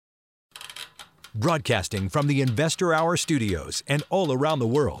Broadcasting from the Investor Hour studios and all around the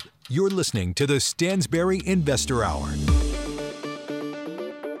world, you're listening to the Stansberry Investor Hour.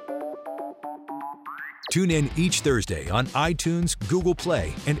 Tune in each Thursday on iTunes, Google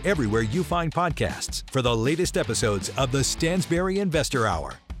Play, and everywhere you find podcasts for the latest episodes of the Stansberry Investor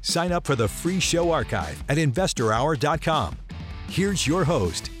Hour. Sign up for the free show archive at investorhour.com. Here's your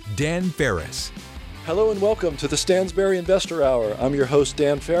host, Dan Ferris. Hello and welcome to the Stansberry Investor Hour. I'm your host,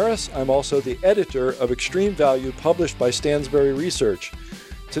 Dan Ferris. I'm also the editor of Extreme Value, published by Stansberry Research.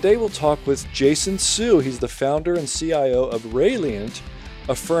 Today we'll talk with Jason Su. He's the founder and CIO of Rayliant,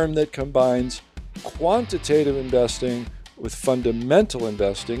 a firm that combines quantitative investing with fundamental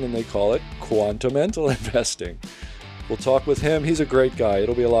investing, and they call it quantamental investing. We'll talk with him. He's a great guy.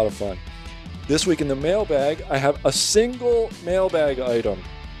 It'll be a lot of fun. This week in the mailbag, I have a single mailbag item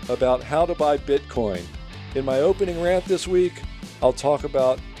about how to buy Bitcoin. In my opening rant this week, I'll talk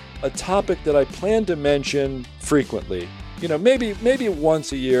about a topic that I plan to mention frequently. Maybe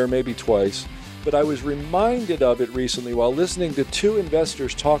once a year, maybe twice, but I was reminded of it recently while listening to two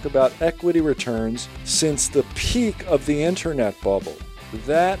investors talk about equity returns since the peak of the internet bubble.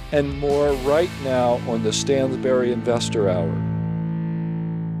 That and more right now on the Stansberry Investor Hour.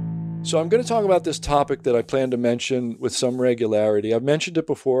 So I'm going to talk about this topic that I plan to mention with some regularity. I've mentioned it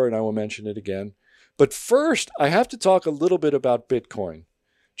before and I will mention it again. But first, I have to talk a little bit about Bitcoin,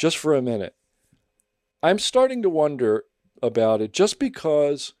 just for a minute. I'm starting to wonder about it just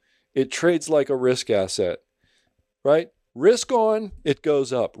because it trades like a risk asset, right? Risk on, it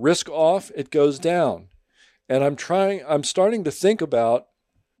goes up. Risk off, it goes down. And I'm starting to think about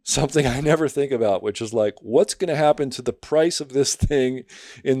something I never think about, which is like, what's going to happen to the price of this thing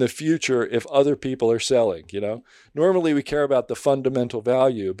in the future if other people are selling, Normally we care about the fundamental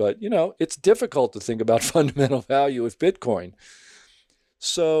value, but, it's difficult to think about fundamental value with Bitcoin.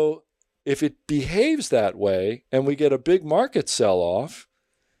 So if it behaves that way and we get a big market sell-off,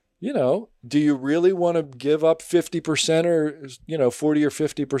 do you really want to give up 50% or, 40 or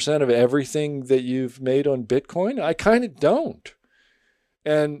 50% of everything that you've made on Bitcoin? I kind of don't.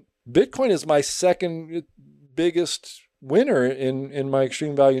 And Bitcoin is my second biggest winner in my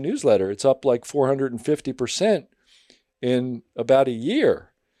Extreme Value newsletter. It's up like 450% in about a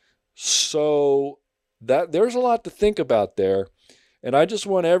year. So there's a lot to think about there. And I just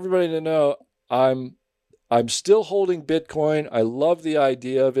want everybody to know I'm still holding Bitcoin. I love the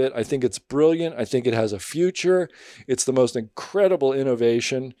idea of it. I think it's brilliant. I think it has a future. It's the most incredible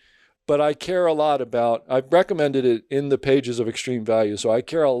innovation. But I care a lot about, I've recommended it in the pages of Extreme Value, so I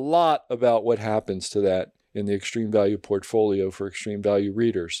care a lot about what happens to that in the Extreme Value portfolio for Extreme Value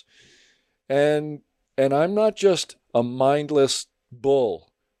readers. And I'm not just a mindless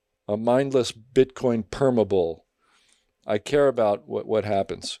bull, a mindless Bitcoin permabull. I care about what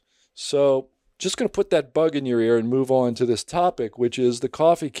happens. So just going to put that bug in your ear and move on to this topic, which is the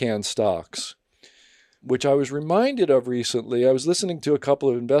coffee can stocks, which I was reminded of recently. I was listening to a couple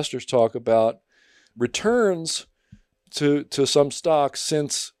of investors talk about returns to some stocks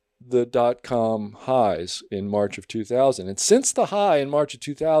since the dot-com highs in March of 2000. And since the high in March of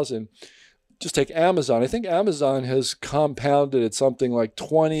 2000, just take Amazon. I think Amazon has compounded at something like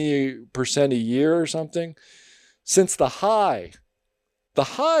 20% a year or something since the high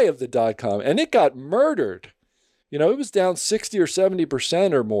of the dot-com. And it got murdered. It was down 60 or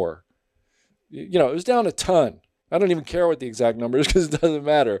 70% or more. It was down a ton. I don't even care what the exact number is because it doesn't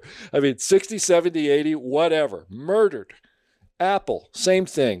matter. 60, 70, 80, whatever. Murdered. Apple, same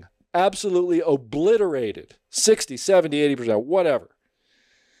thing. Absolutely obliterated. 60, 70, 80%, whatever,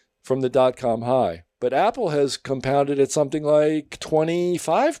 from the dot-com high. But Apple has compounded at something like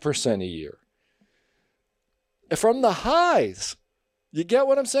 25% a year. From the highs. You get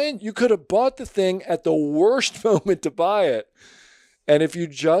what I'm saying? You could have bought the thing at the worst moment to buy it. And if you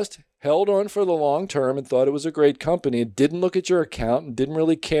just held on for the long term and thought it was a great company and didn't look at your account and didn't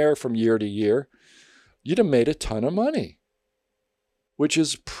really care from year to year, you'd have made a ton of money, which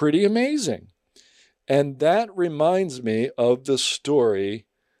is pretty amazing. And that reminds me of the story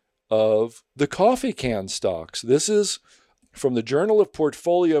of the coffee can stocks. This is from the Journal of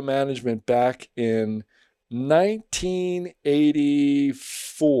Portfolio Management back in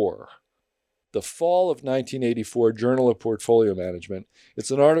 1984. The fall of 1984, Journal of Portfolio Management.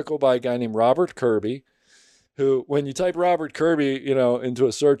 It's an article by a guy named Robert Kirby, who, when you type Robert Kirby, into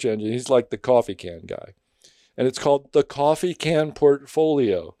a search engine, he's like the coffee can guy. And it's called The Coffee Can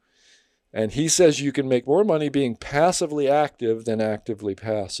Portfolio. And he says you can make more money being passively active than actively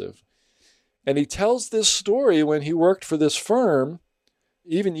passive. And he tells this story when he worked for this firm,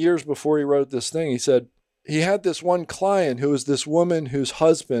 even years before he wrote this thing. He said he had this one client who was this woman whose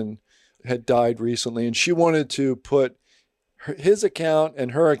husband had died recently, and she wanted to put his account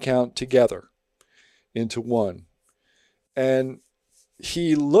and her account together into one. And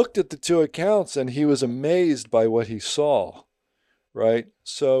he looked at the two accounts and he was amazed by what he saw, right?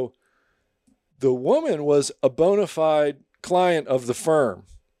 So the woman was a bona fide client of the firm,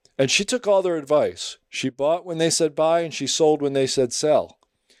 and she took all their advice. She bought when they said buy and she sold when they said sell.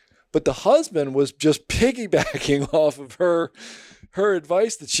 But the husband was just piggybacking off of her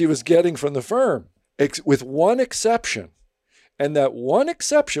advice that she was getting from the firm, with one exception. And that one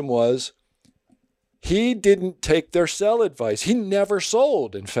exception was he didn't take their sell advice. He never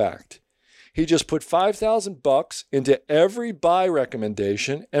sold, in fact. He just put $5,000 into every buy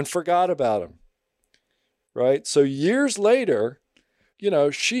recommendation and forgot about him, right? So years later,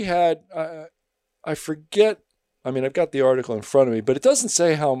 she had, I forget, I've got the article in front of me, but it doesn't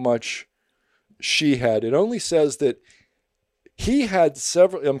say how much she had. It only says that he had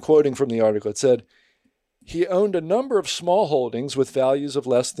several, I'm quoting from the article, it said, he owned a number of small holdings with values of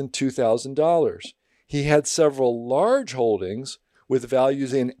less than $2,000. He had several large holdings with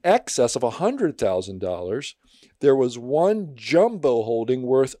values in excess of $100,000. There was one jumbo holding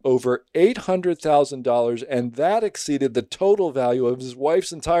worth over $800,000, and that exceeded the total value of his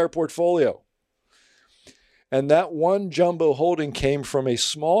wife's entire portfolio. And that one jumbo holding came from a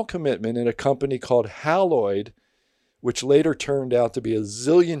small commitment in a company called Haloid, which later turned out to be a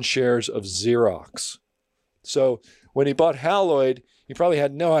zillion shares of Xerox. So when he bought Haloid, he probably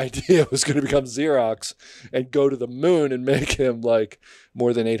had no idea it was going to become Xerox and go to the moon and make him like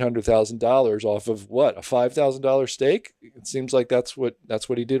more than $800,000 off of what, a $5,000 stake? It seems like that's what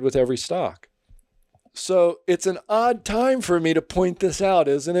he did with every stock. So it's an odd time for me to point this out,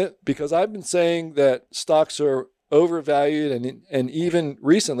 isn't it? Because I've been saying that stocks are overvalued, and even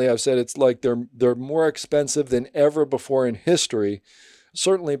recently I've said it's like they're more expensive than ever before in history,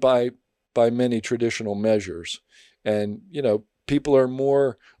 certainly by many traditional measures. And people are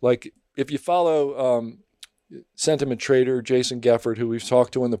more like, if you follow sentiment trader Jason Gefford, who we've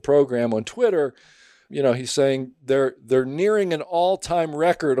talked to in the program on Twitter, he's saying they're nearing an all-time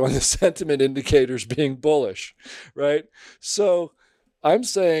record on the sentiment indicators being bullish, right? So I'm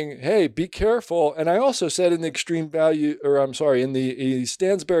saying, hey, be careful. And I also said in the in the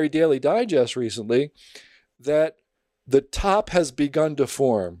Stansberry Daily Digest recently that the top has begun to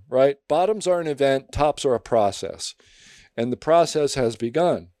form, right? Bottoms are an event, tops are a process. And the process has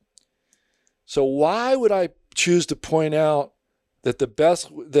begun. So why would I choose to point out that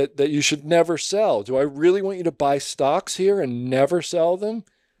that you should never sell? Do I really want you to buy stocks here and never sell them?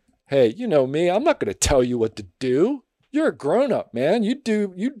 Hey, you know me, I'm not going to tell you what to do. You're a grown-up, man. You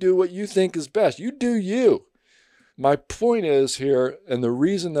do what you think is best. You do you. My point is here, and the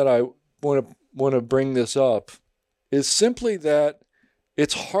reason that I want to bring this up is simply that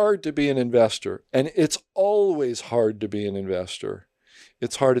it's hard to be an investor, and it's always hard to be an investor.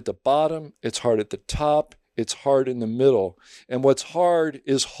 It's hard at the bottom, it's hard at the top, it's hard in the middle. And what's hard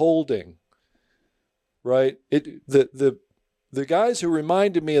is holding, right? The guys who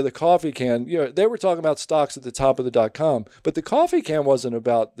reminded me of the coffee can, they were talking about stocks at the top of the .com, but the coffee can wasn't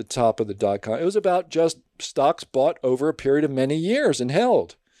about the top of the .com. It was about just stocks bought over a period of many years and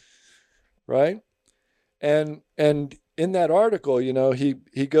held, right? And in that article,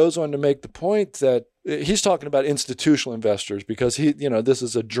 he goes on to make the point that he's talking about institutional investors because this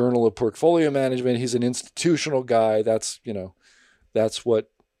is a journal of portfolio management. He's an institutional guy. That's what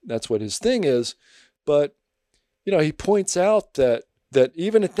his thing is. But, he points out that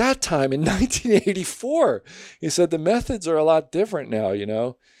even at that time in 1984, he said the methods are a lot different now.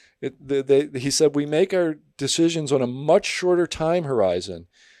 He said we make our decisions on a much shorter time horizon.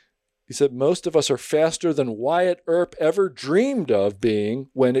 He said, most of us are faster than Wyatt Earp ever dreamed of being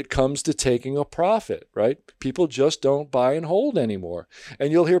when it comes to taking a profit, right? People just don't buy and hold anymore.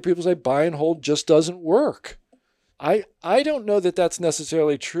 And you'll hear people say buy and hold just doesn't work. I don't know that that's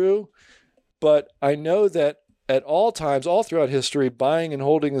necessarily true, but I know that at all times, all throughout history, buying and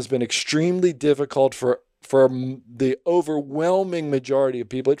holding has been extremely difficult for the overwhelming majority of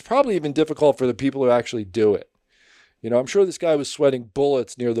people. It's probably even difficult for the people who actually do it. I'm sure this guy was sweating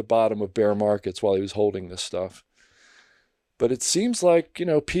bullets near the bottom of bear markets while he was holding this stuff. But it seems like,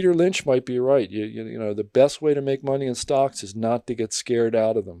 Peter Lynch might be right. The best way to make money in stocks is not to get scared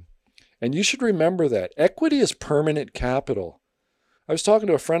out of them. And you should remember that. Equity is permanent capital. I was talking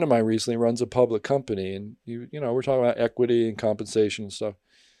to a friend of mine recently who runs a public company, and we're talking about equity and compensation and stuff.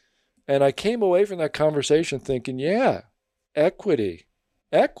 And I came away from that conversation thinking, yeah, equity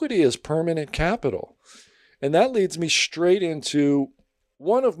is permanent capital. And that leads me straight into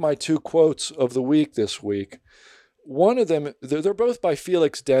one of my two quotes of the week this week, one of them, they're both by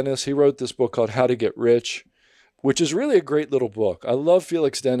Felix Dennis. He wrote this book called How to Get Rich, which is really a great little book. I love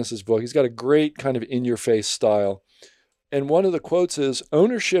Felix Dennis's book. He's got a great kind of in-your-face style. And one of the quotes is,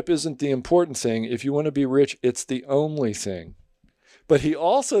 ownership isn't the important thing. If you want to be rich, it's the only thing. But he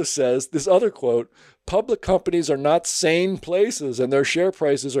also says, this other quote, public companies are not sane places and their share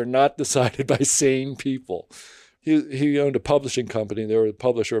prices are not decided by sane people. He owned a publishing company. They were the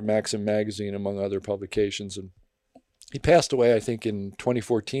publisher of Maxim Magazine, among other publications. And he passed away, I think, in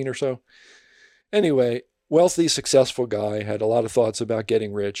 2014 or so. Anyway, wealthy, successful guy, had a lot of thoughts about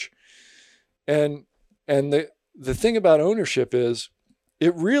getting rich. And the thing about ownership is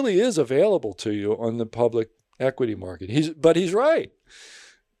it really is available to you on the public equity market. But he's right.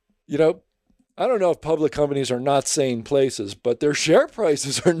 You know, I don't know if public companies are not sane places, but their share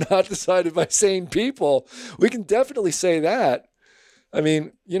prices are not decided by sane people. We can definitely say that. I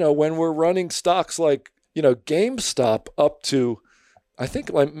mean, you know, when we're running stocks like, you know, GameStop up to, I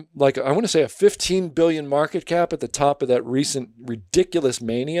think like I want to say a 15 billion market cap at the top of that recent ridiculous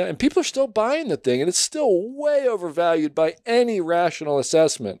mania, and people are still buying the thing, and it's still way overvalued by any rational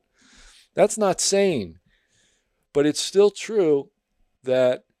assessment. That's not sane. But it's still true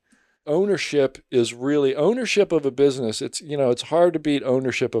that ownership of a business. It's hard to beat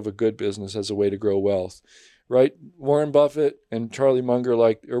ownership of a good business as a way to grow wealth, right? Warren Buffett and Charlie Munger,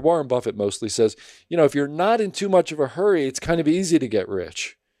 Warren Buffett mostly says, you know, if you're not in too much of a hurry, it's kind of easy to get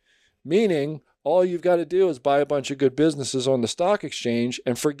rich. Meaning all you've got to do is buy a bunch of good businesses on the stock exchange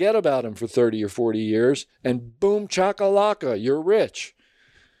and forget about them for 30 or 40 years, and boom, chakalaka, you're rich.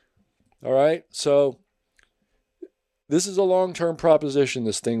 All right. So this is a long-term proposition,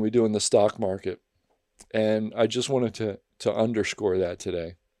 this thing we do in the stock market. And I just wanted to underscore that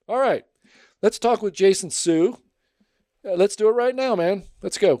today. All right, let's talk with Jason Su. Let's do it right now, man.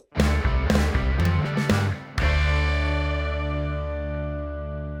 Let's go.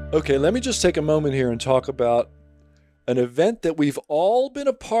 Okay, let me just take a moment here and talk about an event that we've all been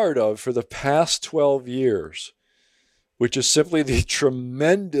a part of for the past 12 years, which is simply the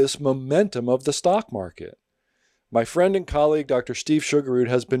tremendous momentum of the stock market. My friend and colleague, Dr. Steve Sugarud,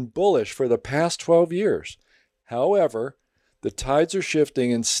 has been bullish for the past 12 years. However, the tides are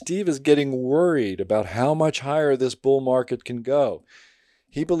shifting and Steve is getting worried about how much higher this bull market can go.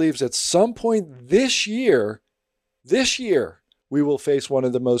 He believes at some point this year, we will face one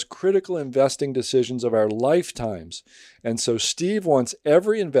of the most critical investing decisions of our lifetimes. And so Steve wants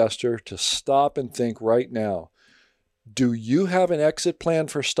every investor to stop and think right now. Do you have an exit plan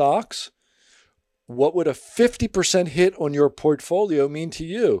for stocks? What would a 50% hit on your portfolio mean to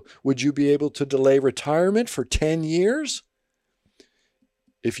you? Would you be able to delay retirement for 10 years?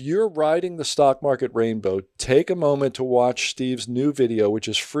 If you're riding the stock market rainbow, take a moment to watch Steve's new video, which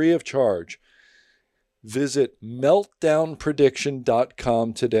is free of charge. Visit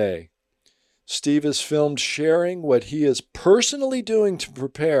meltdownprediction.com today. Steve is filmed sharing what he is personally doing to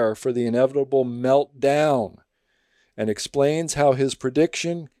prepare for the inevitable meltdown, and explains how his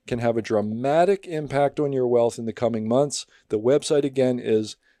prediction can have a dramatic impact on your wealth in the coming months. The website again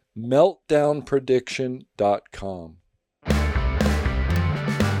is meltdownprediction.com.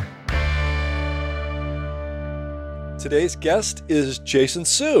 Today's guest is Jason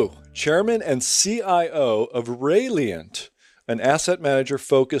Su, Chairman and CIO of Rayliant, an asset manager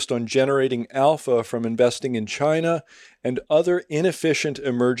focused on generating alpha from investing in China and other inefficient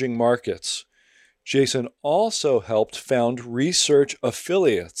emerging markets. Jason also helped found Research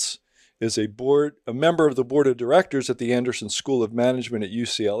Affiliates, is a member of the board of directors at the Anderson School of Management at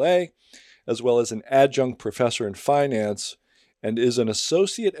UCLA, as well as an adjunct professor in finance, and is an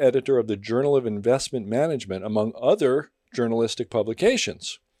associate editor of the Journal of Investment Management, among other journalistic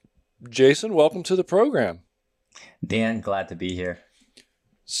publications. Jason, welcome to the program. Dan, glad to be here.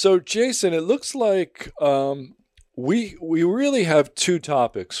 So, Jason, it looks like we really have two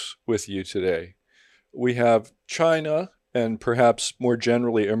topics with you today. We have China and perhaps more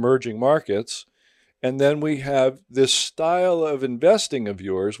generally emerging markets, and then we have this style of investing of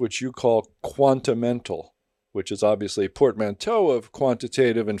yours, which you call quantamental, which is obviously a portmanteau of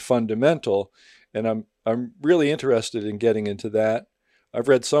quantitative and fundamental, and I'm really interested in getting into that. I've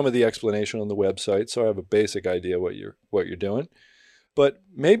read some of the explanation on the website, so I have a basic idea what you're doing. But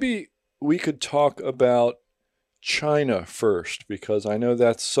maybe we could talk about China first, because I know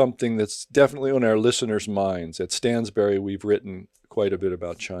that's something that's definitely on our listeners' minds. At Stansberry, we've written quite a bit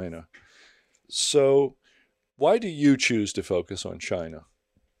about China. So why do you choose to focus on China?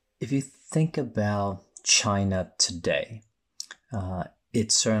 If you think about China today,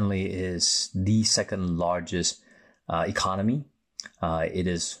 it certainly is the second largest economy. It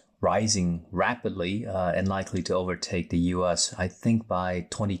is rising rapidly and likely to overtake the US, I think, by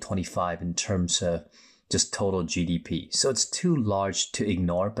 2025 in terms of just total GDP. So it's too large to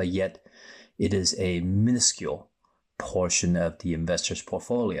ignore, but yet it is a minuscule portion of the investor's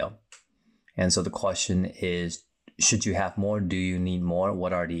portfolio. And so the question is, should you have more? Do you need more?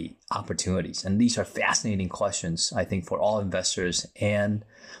 What are the opportunities? And these are fascinating questions, I think, for all investors and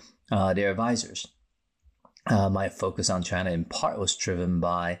their advisors. My focus on China in part was driven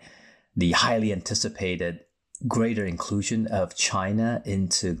by the highly anticipated greater inclusion of China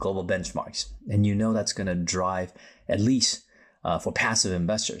into global benchmarks. And you know that's going to drive, at least for passive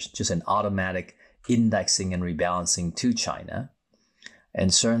investors, just an automatic indexing and rebalancing to China.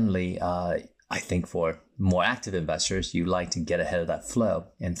 And certainly, I think for more active investors, you like to get ahead of that flow.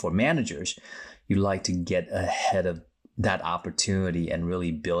 And for managers, you like to get ahead of that opportunity and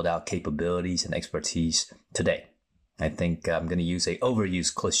really build out capabilities and expertise today. I think I'm going to use an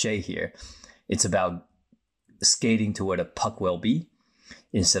overused cliche here. It's about skating to where the puck will be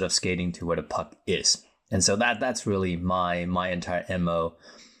instead of skating to where the puck is. And so that's really my entire MO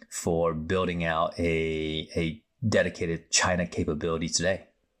for building out a dedicated China capability today.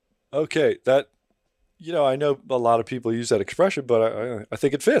 Okay, that, I know a lot of people use that expression, but I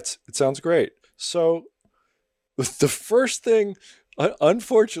think it fits. It sounds great. So the first thing,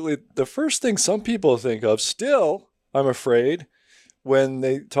 unfortunately, the first thing some people think of still, I'm afraid, when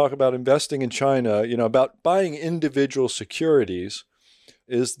they talk about investing in China, about buying individual securities,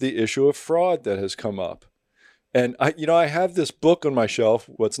 is the issue of fraud that has come up. And I have this book on my shelf.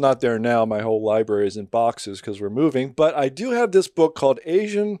 What's not there now, my whole library is in boxes because we're moving, but I do have this book called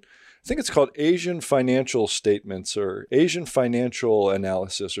Asian Financial Statements or Asian Financial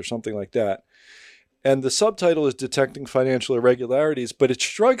Analysis or something like that. And the subtitle is Detecting Financial Irregularities, but it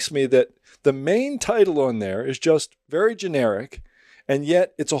strikes me that the main title on there is just very generic, and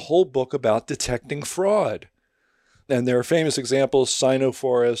yet it's a whole book about detecting fraud. And there are famous examples,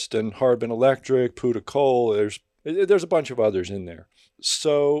 Sinoforest and Harbin Electric, Puda Coal. There's a bunch of others in there.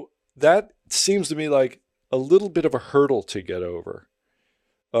 So that seems to me like a little bit of a hurdle to get over.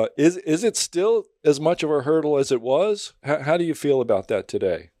 Is it still as much of a hurdle as it was? How do you feel about that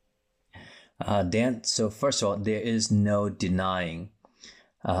today? Dan, so first of all, there is no denying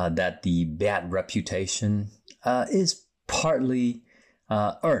that the bad reputation is partly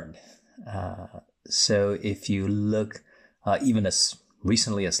earned. So if you look even as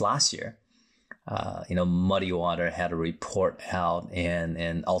recently as last year, Muddy Water had a report out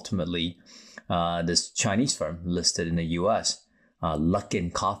and ultimately this Chinese firm listed in the U.S.,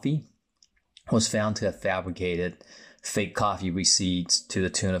 Luckin Coffee, was found to have fabricated fake coffee receipts to the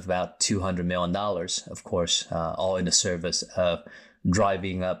tune of about $200 million, of course, all in the service of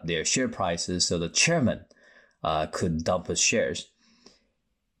driving up their share prices so the chairman could dump his shares.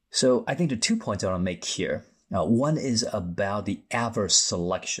 So I think the 2 points I want to make here. One is about the adverse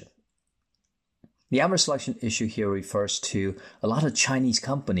selection. The adverse selection issue here refers to a lot of Chinese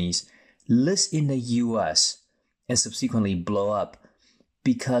companies list in the U.S. and subsequently blow up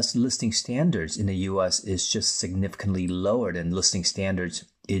because listing standards in the U.S. is just significantly lower than listing standards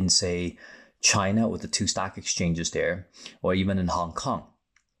in, say, China with the 2 stock exchanges there, or even in Hong Kong.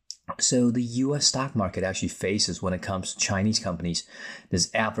 So the U.S. stock market actually faces, when it comes to Chinese companies,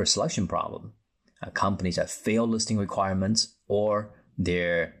 this adverse selection problem. Companies that fail listing requirements or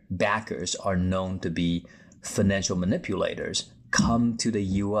their backers are known to be financial manipulators come to the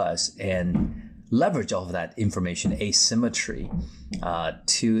U.S. and leverage all of that information asymmetry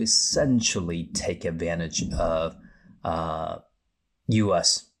to essentially take advantage of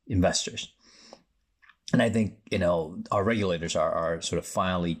U.S. investors. And I think, our regulators are sort of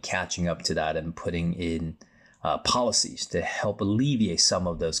finally catching up to that and putting in policies to help alleviate some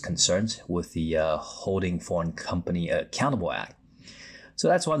of those concerns with the Holding Foreign Company Accountable Act. So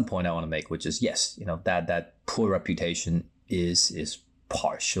that's one point I want to make, which is, yes, that poor reputation is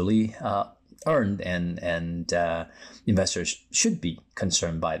partially earned, and investors should be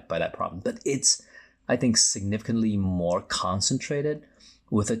concerned by that problem. But it's, I think, significantly more concentrated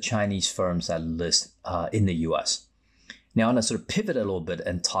with the Chinese firms that list in the U.S. Now, I'm going to sort of pivot a little bit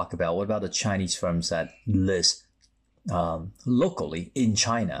and talk about what about the Chinese firms that list locally in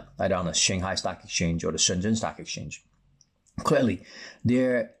China, either on the Shanghai Stock Exchange or the Shenzhen Stock Exchange. Clearly,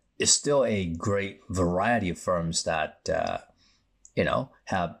 there is still a great variety of firms that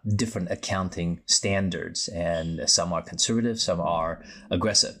have different accounting standards, and some are conservative, some are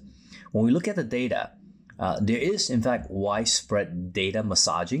aggressive. When we look at the data, there is, in fact, widespread data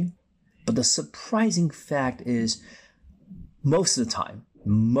massaging, but the surprising fact is most of the time,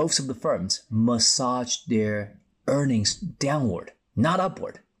 most of the firms massage their earnings downward, not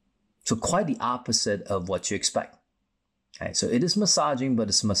upward. So quite the opposite of what you expect. Okay, so it is massaging, but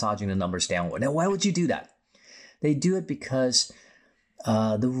it's massaging the numbers downward. Now, why would you do that? They do it because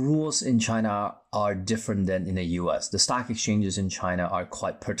the rules in China are different than in the US. The stock exchanges in China are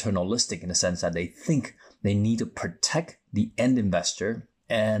quite paternalistic in the sense that they think they need to protect the end investor.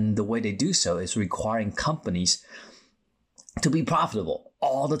 And the way they do so is requiring companies to be profitable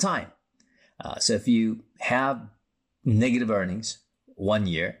all the time. So if you have negative earnings 1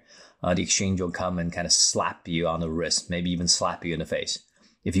 year, the exchange will come and kind of slap you on the wrist, maybe even slap you in the face.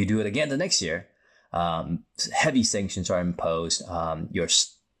 If you do it again the next year, heavy sanctions are imposed. Your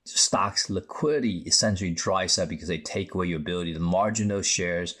stock's liquidity essentially dries up because they take away your ability to margin those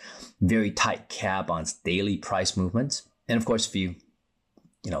shares. Very tight cap on daily price movements. And of course, if you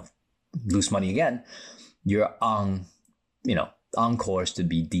lose money again, you're on course to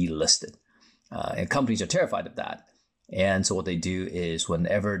be delisted. And companies are terrified of that. And so what they do is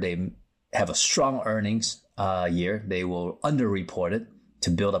whenever they have a strong earnings year, they will underreport it to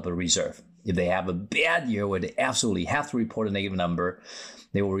build up a reserve. If they have a bad year where they absolutely have to report a negative number,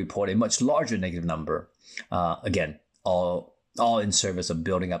 they will report a much larger negative number. Again, all in service of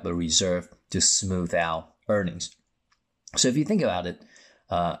building up a reserve to smooth out earnings. So if you think about it,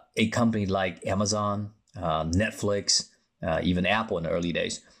 a company like Amazon, Netflix, even Apple in the early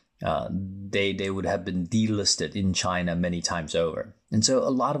days, they would have been delisted in China many times over. And so a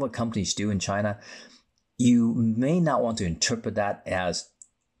lot of what companies do in China, you may not want to interpret that as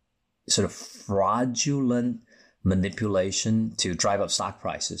sort of fraudulent manipulation to drive up stock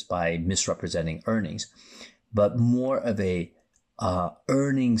prices by misrepresenting earnings, but more of a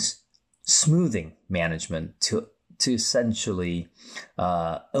earnings smoothing management to essentially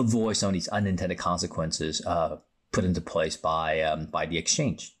avoid some of these unintended consequences put into place by the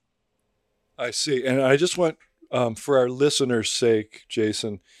exchange. I see. And I just want, for our listeners' sake,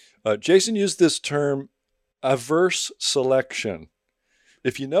 Jason used this term, adverse selection.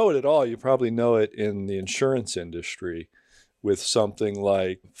 If you know it at all, you probably know it in the insurance industry with something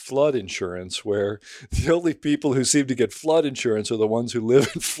like flood insurance, where the only people who seem to get flood insurance are the ones who live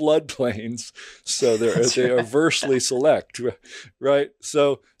in floodplains. So they aversely select, right?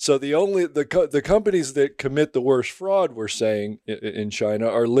 So the companies that commit the worst fraud, we're saying in China,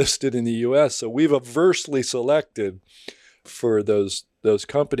 are listed in the U.S. So we've aversely selected for those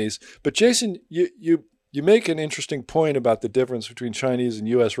companies. But Jason, you make an interesting point about the difference between Chinese and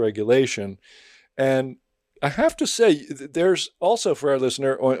U.S. regulation. And I have to say, there's also, for our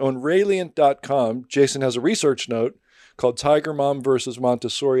listener, on Rayliant.com, Jason has a research note called Tiger Mom versus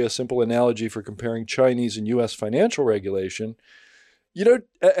Montessori, a simple analogy for comparing Chinese and U.S. financial regulation.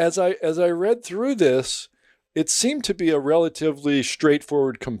 As I read through this, it seemed to be a relatively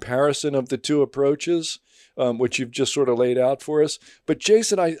straightforward comparison of the two approaches, which you've just sort of laid out for us. But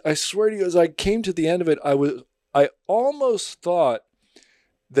Jason, I swear to you, as I came to the end of it, I almost thought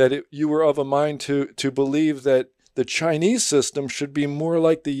that you were of a mind to believe that the Chinese system should be more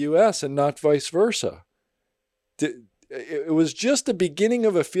like the U.S. and not vice versa. It was just the beginning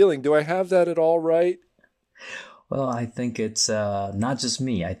of a feeling. Do I have that at all right? Well, I think it's not just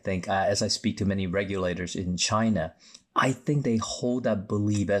me. I think as I speak to many regulators in China, I think they hold that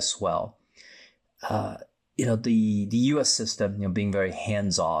belief as well. The U.S. system, being very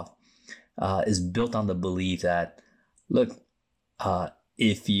hands-off, is built on the belief that, look,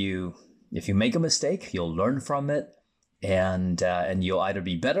 if you make a mistake, you'll learn from it, and you'll either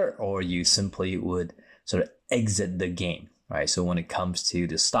be better or you simply would sort of exit the game, right? So when it comes to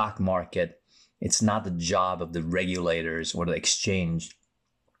the stock market, it's not the job of the regulators or the exchange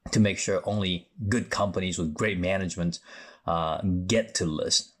to make sure only good companies with great management get to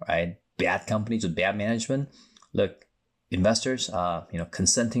list, right? Bad companies with bad management, look, investors,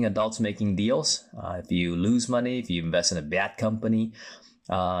 consenting adults making deals. If you lose money, if you invest in a bad company,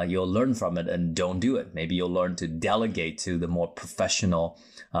 you'll learn from it and don't do it. Maybe you'll learn to delegate to the more professional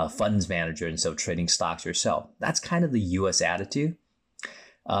funds manager instead of trading stocks yourself. That's kind of the U.S. attitude.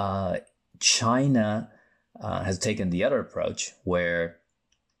 China has taken the other approach where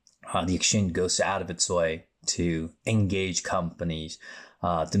the exchange goes out of its way to engage companies,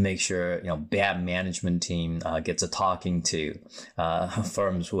 to make sure bad management team gets a talking to.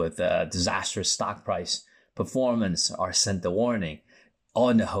 Firms with disastrous stock price performance are sent a warning, all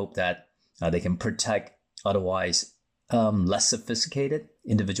in the hope that they can protect otherwise less sophisticated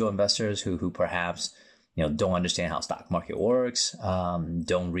individual investors who perhaps don't understand how stock market works,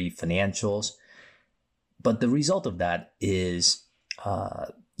 don't read financials. But the result of that is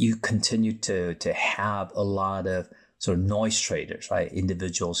you continue to have a lot of sort of noise traders, right?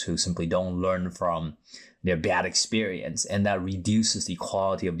 Individuals who simply don't learn from their bad experience, and that reduces the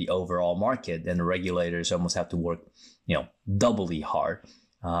quality of the overall market. And the regulators almost have to work, doubly hard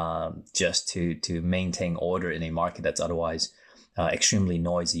just to maintain order in a market that's otherwise extremely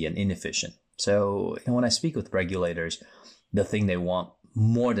noisy and inefficient. So when I speak with regulators, the thing they want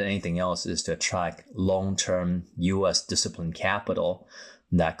more than anything else is to attract long-term U.S. disciplined capital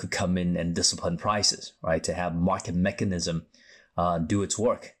that could come in and discipline prices, right? To have market mechanism do its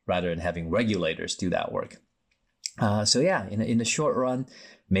work rather than having regulators do that work. In the short run,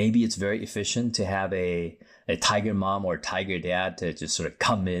 maybe it's very efficient to have a tiger mom or tiger dad to just sort of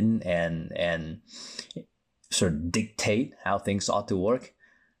come in and sort of dictate how things ought to work.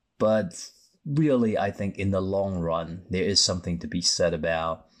 But really, I think in the long run, there is something to be said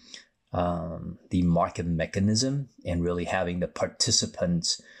about the market mechanism and really having the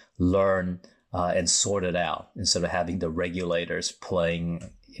participants learn and sort it out instead of having the regulators playing,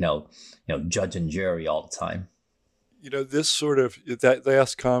 judge and jury all the time. This sort of, that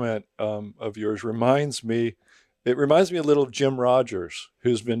last comment of yours reminds me a little of Jim Rogers,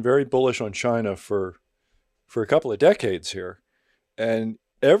 who's been very bullish on China for a couple of decades here. And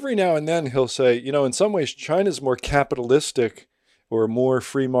every now and then he'll say, in some ways, China's more capitalistic or more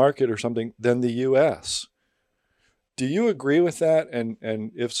free market or something than the U.S. Do you agree with that? And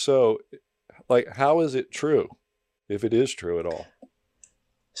if so, how is it true, if it is true at all?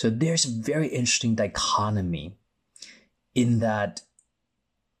 So there's a very interesting dichotomy in that,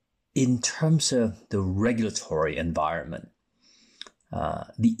 in terms of the regulatory environment,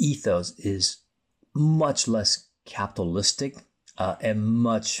 the ethos is much less capitalistic and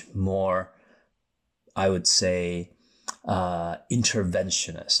much more, I would say,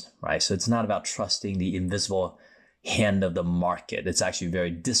 interventionist, right? So it's not about trusting the invisible hand of the market. It's actually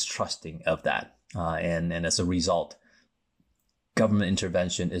very distrusting of that. And as a result, government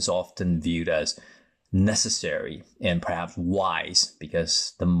intervention is often viewed as necessary and perhaps wise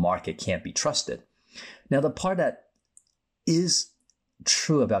because the market can't be trusted. Now, the part that is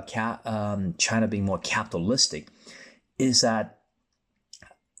true about China being more capitalistic is that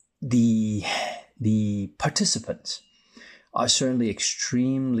the participants are certainly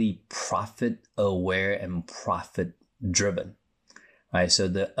extremely profit aware and profit driven, right? So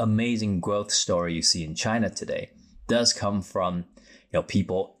the amazing growth story you see in China today does come from,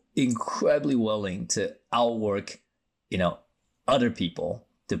 people incredibly willing to outwork, other people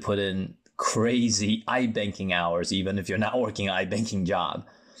to put in crazy iBanking hours, even if you're not working an iBanking job,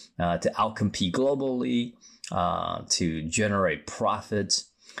 to outcompete globally, to generate profits.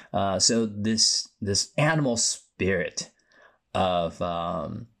 So this animal spirit of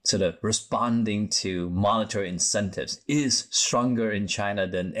sort of responding to monetary incentives is stronger in China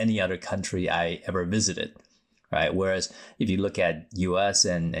than any other country I ever visited, right? Whereas if you look at US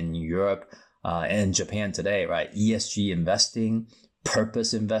and Europe and Japan today, right, ESG investing,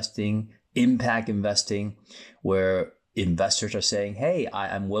 purpose investing, impact investing, where investors are saying, hey,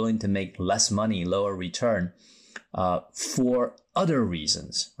 I'm willing to make less money, lower return for other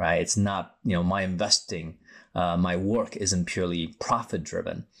reasons, right? It's not, my investing, my work isn't purely profit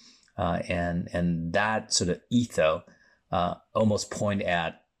driven. And that sort of ethos almost point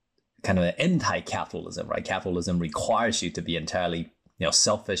at kind of an anti-capitalism, right? Capitalism requires you to be entirely,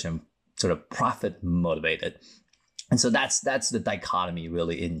 selfish and sort of profit motivated. And so that's the dichotomy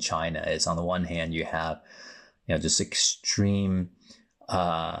really in China. Is on the one hand, you have, just extreme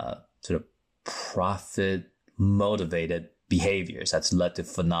sort of profit motivated behaviors that's led to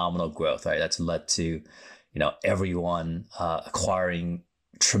phenomenal growth, right? That's led to, everyone acquiring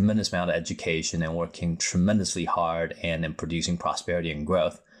tremendous amount of education and working tremendously hard and producing prosperity and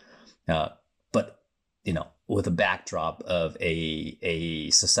growth. But, with a backdrop of a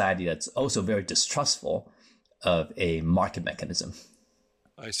society that's also very distrustful of a market mechanism.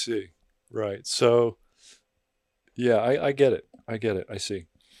 I see. Right. So, yeah, I get it. I see.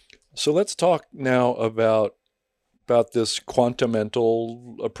 So let's talk now about this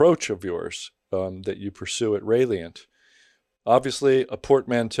quantamental approach of yours that you pursue at Rayliant. Obviously, a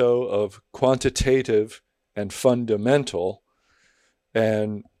portmanteau of quantitative and fundamental.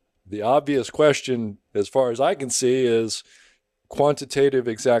 And the obvious question, as far as I can see, is quantitative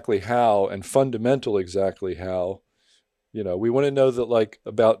exactly how and fundamental exactly how. We want to know that,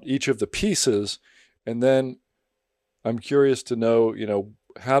 about each of the pieces, and then I'm curious to know,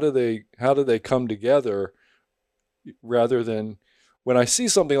 how do they come together, rather than when I see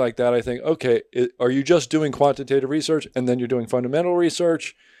something like that, I think, okay, are you just doing quantitative research and then you're doing fundamental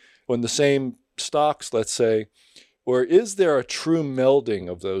research on the same stocks, let's say, or is there a true melding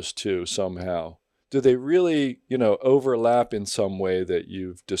of those two somehow do they really, overlap in some way that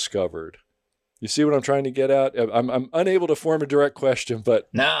you've discovered? You see what I'm trying to get at? I'm unable to form a direct question, but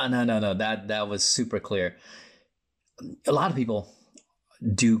No. That was super clear. A lot of people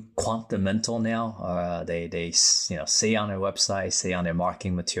do quantum mental now. They say on their website, say on their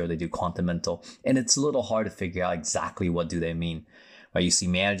marketing material, they do quantum mental, and it's a little hard to figure out exactly what do they mean. Right? You see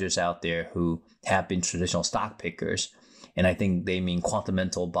managers out there who have been traditional stock pickers, and I think they mean quantum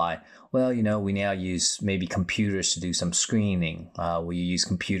mental by, well, we now use maybe computers to do some screening. We use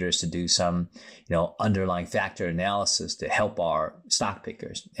computers to do some, underlying factor analysis to help our stock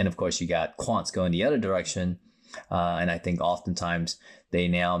pickers. And of course, you got quants going the other direction. And I think oftentimes they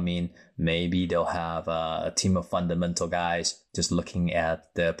now mean maybe they'll have a team of fundamental guys just looking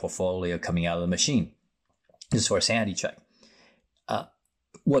at the portfolio coming out of the machine, just for a sanity check.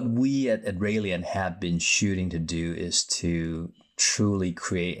 What we at Rayliant have been shooting to do is to truly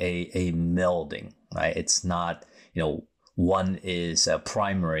create a melding, right? It's not, one is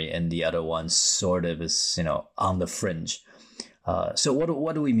primary and the other one sort of is, on the fringe. So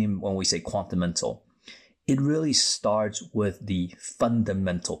what do we mean when we say quantum mental? It really starts with the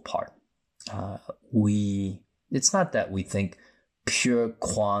fundamental part. It's not that we think pure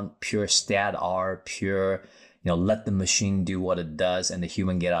quant, pure stat R, pure, let the machine do what it does and the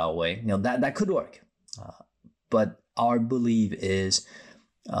human get out of the way. That could work. But our belief is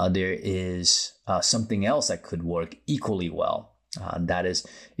there is something else that could work equally well. That is,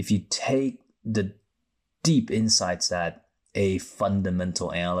 if you take the deep insights that a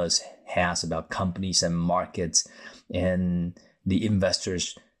fundamental analyst has about companies and markets and the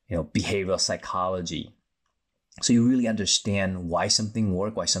investors, behavioral psychology. So you really understand why something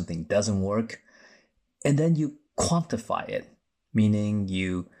works, why something doesn't work. And then you quantify it, meaning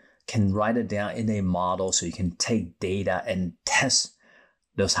you can write it down in a model so you can take data and test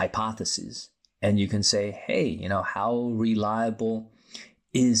those hypotheses. And you can say, hey, how reliable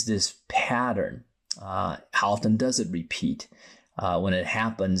is this pattern? How often does it repeat? When it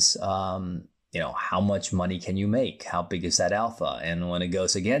happens, how much money can you make? How big is that alpha? And when it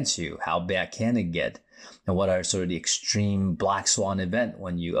goes against you, how bad can it get? And what are sort of the extreme black swan event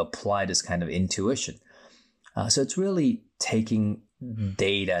when you apply this kind of intuition? So it's really taking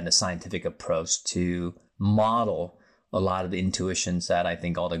data and a scientific approach to model a lot of the intuitions that I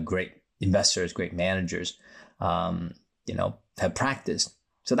think all the great investors, great managers, have practiced.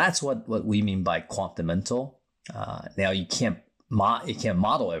 So that's what we mean by quantum mental. Now you can't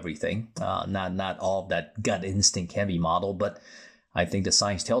model everything. Not all of that gut instinct can be modeled, but I think the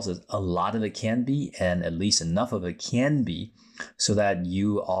science tells us a lot of it can be, and at least enough of it can be, so that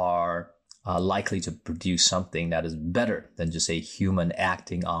you are likely to produce something that is better than just a human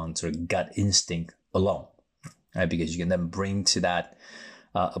acting on sort of gut instinct alone, right? Because you can then bring to that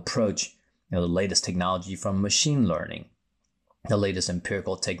approach, the latest technology from machine learning, the latest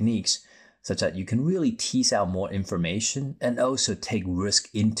empirical techniques, such that you can really tease out more information and also take risk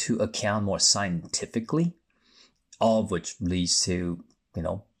into account more scientifically, all of which leads to,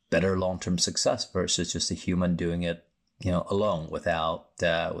 better long-term success versus just a human doing it, alone without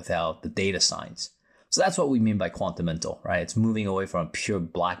the data science. So that's what we mean by quantum mental, right? It's moving away from a pure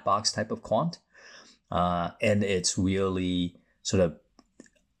black box type of quant, and it's really sort of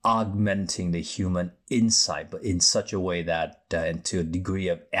augmenting the human insight, but in such a way that, and to a degree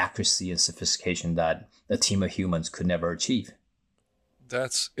of accuracy and sophistication that a team of humans could never achieve.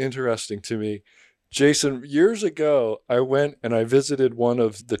 That's interesting to me. Jason, years ago, I went and I visited one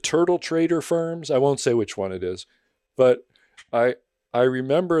of the turtle trader firms. I won't say which one it is, but I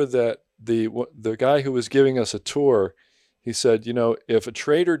remember that the guy who was giving us a tour, he said, if a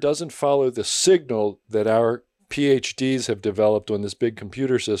trader doesn't follow the signal that our PhDs have developed on this big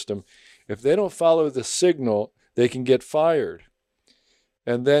computer system, if they don't follow the signal, they can get fired.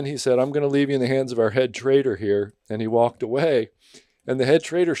 And then he said, I'm going to leave you in the hands of our head trader here. And he walked away. And the head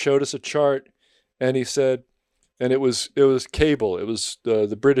trader showed us a chart, and he said, and it was cable, it was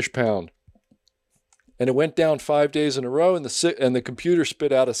the British pound. And it went down 5 days in a row, and the computer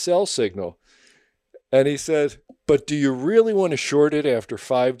spit out a sell signal. And he said, but do you really want to short it after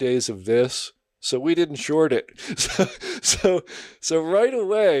 5 days of this? So we didn't short it. So right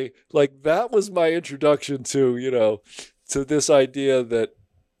away, like, that was my introduction to, to this idea that,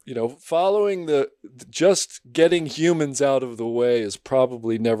 following just getting humans out of the way is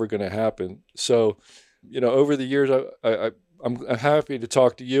probably never going to happen. So, over the years, I'm happy to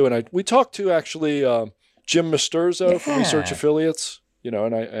talk to you. And we talked to actually Jim Masturzo from Research Affiliates,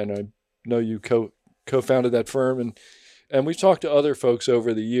 and I know you co-founded that firm. And we talked to other folks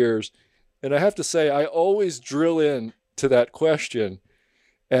over the years. And I have to say, I always drill in to that question.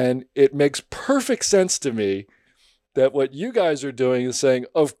 And it makes perfect sense to me that what you guys are doing is saying,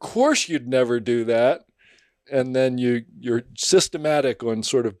 of course you'd never do that. And then you're systematic on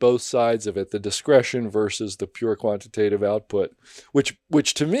sort of both sides of it, the discretion versus the pure quantitative output,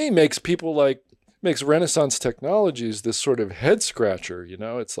 which to me makes Renaissance Technologies this sort of head scratcher.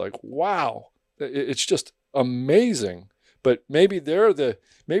 It's like, wow, it's just amazing. But maybe they're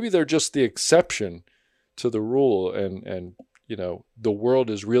just the exception to the rule, and the world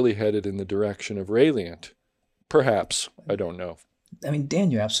is really headed in the direction of Rayliant. Perhaps, I don't know. I mean,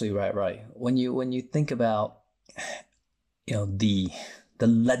 Dan, you're absolutely right. When you think about, the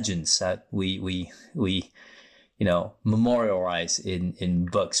legends that we memorialize in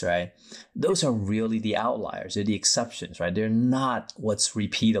books, right? Those are really the outliers. They're the exceptions, right? They're not what's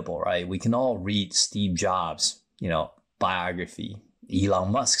repeatable, right? We can all read Steve Jobs, biography,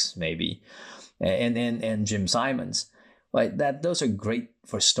 Elon Musk's maybe, and Jim Simons, right? Those are great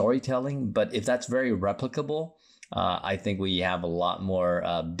for storytelling, but if that's very replicable, I think we have a lot more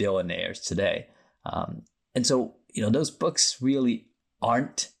billionaires today. And so, those books really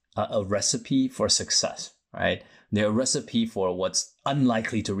aren't a recipe for success, right? They're a recipe for what's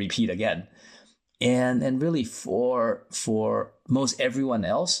unlikely to repeat again. And really for most everyone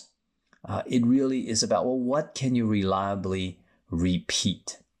else, it really is about, well, what can you reliably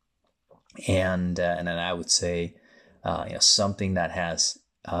repeat? And then I would say, something that has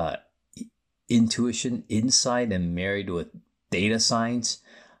intuition, insight, and married with data science.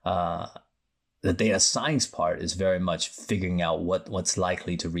 The data science part is very much figuring out what's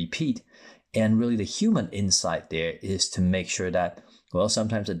likely to repeat. And really the human insight there is to make sure that, well,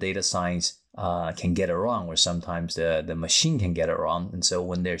 sometimes the data science can get it wrong, or sometimes the machine can get it wrong. And so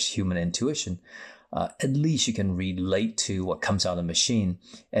when there's human intuition, at least you can relate to what comes out of the machine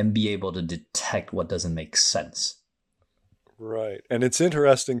and be able to detect what doesn't make sense. Right. And it's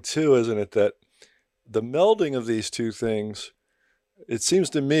interesting too, isn't it, that the melding of these two things, it seems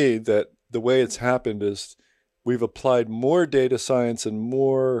to me that the way it's happened is we've applied more data science and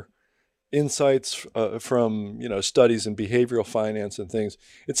more insights from studies in behavioral finance and things.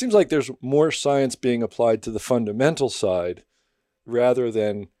 It seems like there's more science being applied to the fundamental side rather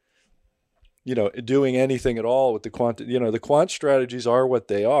than doing anything at all with the quant. The quant strategies are what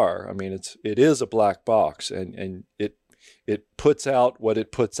they are. I mean, it is a black box, and it puts out what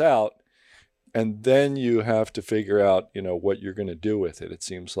it puts out, and then you have to figure out what you're going to do with it. It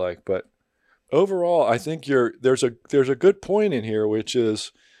seems like, but overall, I think there's a good point in here, which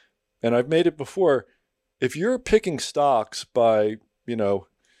is, and I've made it before, if you're picking stocks by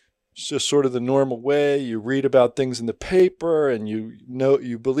it's just sort of the normal way, you read about things in the paper, and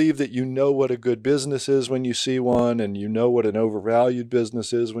you believe that what a good business is when you see one, and what an overvalued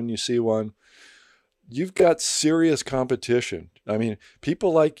business is when you see one. You've got serious competition. I mean,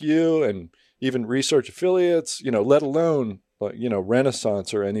 people like you and even research affiliates, let alone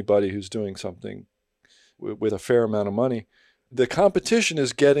Renaissance or anybody who's doing something with a fair amount of money. The competition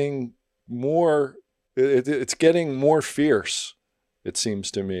is getting more, it's getting more fierce, it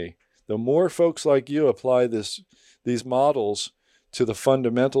seems to me. The more folks like you apply these models to the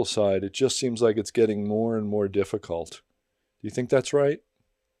fundamental side, it just seems like it's getting more and more difficult. Do you think that's right?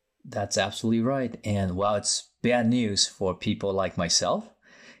 That's absolutely right. And while it's bad news for people like myself,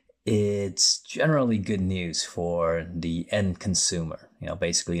 it's generally good news for the end consumer,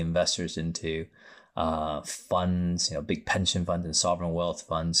 basically investors into funds, big pension funds and sovereign wealth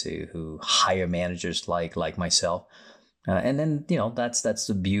funds who hire managers like myself. And then, that's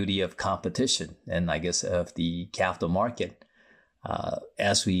the beauty of competition, and I guess of the capital market.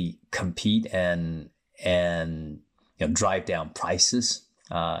 As we compete and drive down prices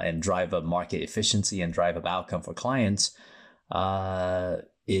and drive up market efficiency and drive up outcome for clients,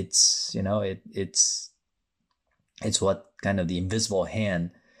 it's what kind of the invisible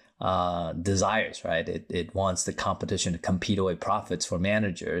hand desires, right? It wants the competition to compete away profits for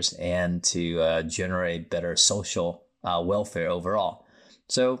managers and to generate better social welfare overall.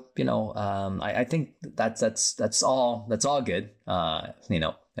 So I think that's all good. At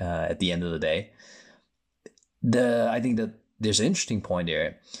the end of the day, I think that there's an interesting point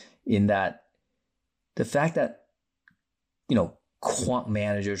there in that the fact that quant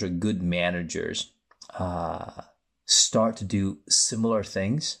managers or good managers start to do similar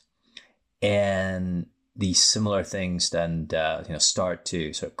things, and these similar things then start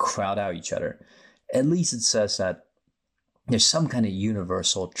to sort of crowd out each other. At least it says that there's some kind of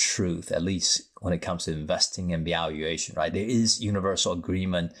universal truth, at least when it comes to investing and valuation, right? There is universal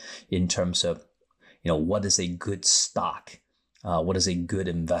agreement in terms of what is a good stock, what is a good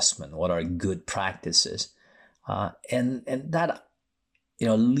investment, what are good practices, and that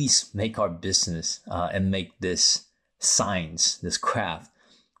at least make our business and make this science, this craft,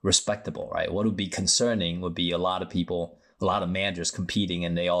 respectable, right? What would be concerning would be a lot of managers competing,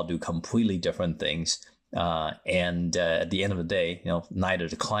 and they all do completely different things. And at the end of the day, neither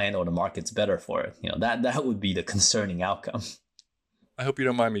the client or the market's better for it. That would be the concerning outcome. I hope you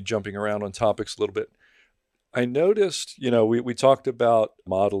don't mind me jumping around on topics a little bit. I noticed, we talked about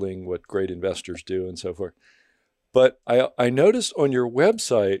modeling what great investors do and so forth. But I noticed on your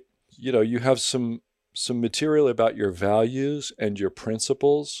website, you have some material about your values and your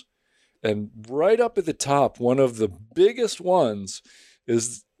principles. And right up at the top, one of the biggest ones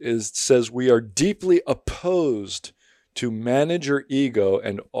says we are deeply opposed to manager ego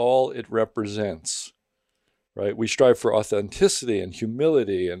and all it represents. Right? We strive for authenticity and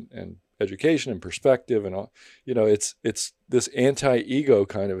humility and education and perspective and all. It's this anti-ego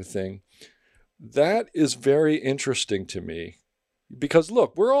kind of a thing. That is very interesting to me because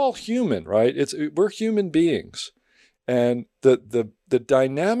look, we're all human, right? We're human beings, and the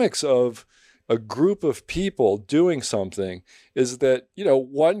dynamics of a group of people doing something is that,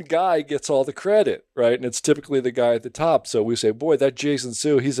 one guy gets all the credit, right? And it's typically the guy at the top. So we say, boy, that Jason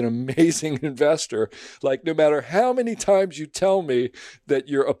Su, he's an amazing investor. Like, no matter how many times you tell me that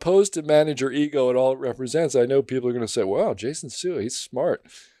you're opposed to manager ego and all it represents, I know people are going to say, wow, Jason Su, he's smart.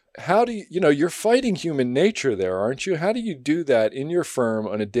 How do you, you're fighting human nature there, aren't you? How do you do that in your firm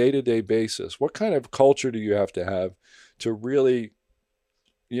on a day-to-day basis? What kind of culture do you have to really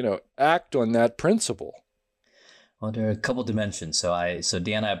act on that principle? Well, there are a couple dimensions. So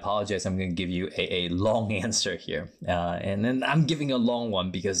Dan, I apologize. I'm going to give you a long answer here. And then I'm giving a long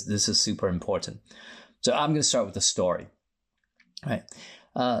one because this is super important. So I'm going to start with a story. All right.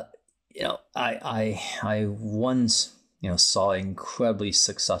 I once, saw an incredibly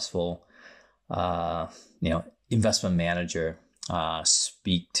successful, investment manager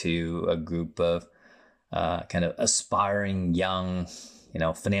speak to a group of kind of aspiring young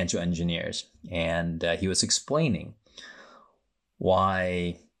financial engineers. And he was explaining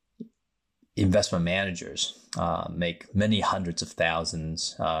why investment managers make many hundreds of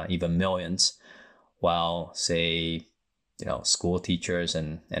thousands, even millions, while, say, school teachers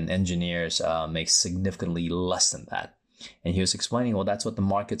and engineers make significantly less than that. And he was explaining, well, that's what the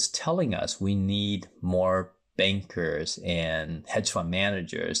market's telling us. We need more bankers and hedge fund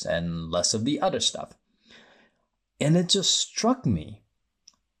managers and less of the other stuff. And it just struck me.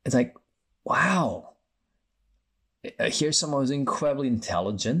 It's like, wow, here's someone who's incredibly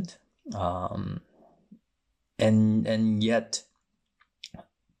intelligent, and yet,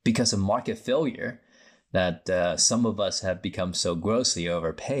 because of market failure, that some of us have become so grossly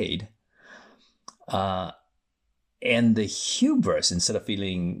overpaid, and the hubris, instead of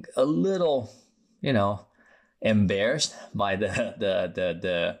feeling a little, embarrassed by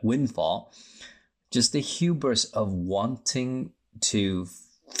the windfall, just the hubris of wanting to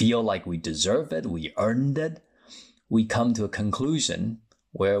feel like we deserve it, we earned it, we come to a conclusion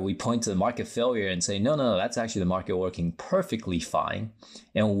where we point to the market failure and say, no, that's actually the market working perfectly fine.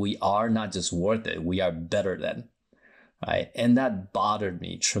 And we are not just worth it, we are better than, right? And that bothered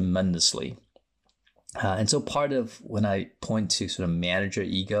me tremendously. And so part of when I point to sort of manager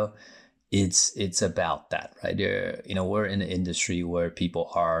ego, it's about that, right? We're in an industry where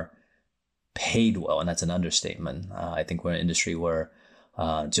people are paid well, and that's an understatement. I think we're in an industry where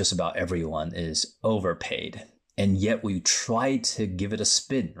just about everyone is overpaid. And yet we try to give it a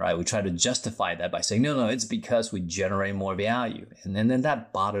spin, right? We try to justify that by saying, no, it's because we generate more value. And then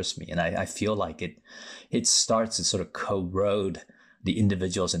that bothers me. And I feel like it starts to sort of corrode the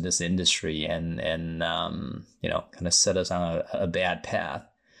individuals in this industry and kind of set us on a bad path.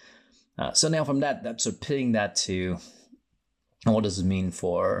 So now from that sort of pitting that to what does it mean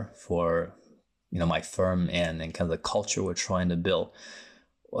for my firm and kind of the culture we're trying to build.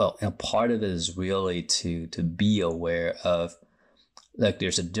 Well, part of it is really to be aware of, like,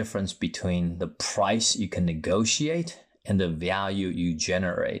 there's a difference between the price you can negotiate and the value you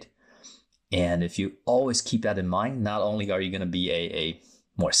generate. And if you always keep that in mind, not only are you going to be a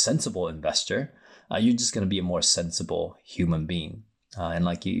more sensible investor, you're just going to be a more sensible human being. And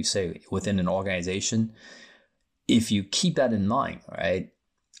like you say, within an organization, if you keep that in mind, right,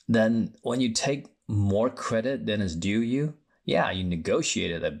 then when you take more credit than is due you, yeah, you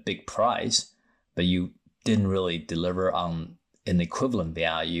negotiated a big price, but you didn't really deliver on an equivalent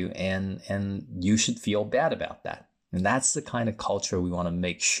value, and you should feel bad about that. And that's the kind of culture we want to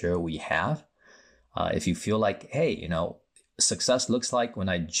make sure we have. If you feel like, hey, success looks like when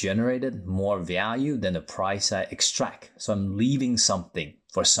I generated more value than the price I extract. So I'm leaving something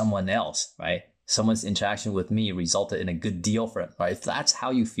for someone else, right? someone's interaction with me resulted in a good deal for him, right? If that's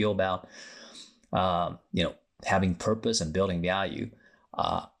how you feel about, having purpose and building value,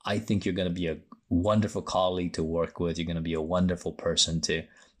 I think you're going to be a wonderful colleague to work with. You're going to be a wonderful person to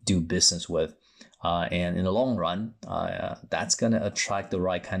do business with. And in the long run, that's going to attract the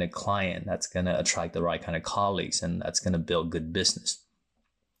right kind of client. That's going to attract the right kind of colleagues, and that's going to build good business.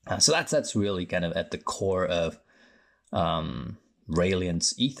 So that's really kind of at the core of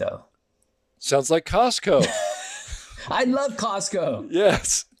Rayliant's ethos. Sounds like Costco. I love Costco.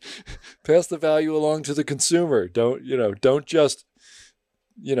 Yes. Pass the value along to the consumer. Don't just,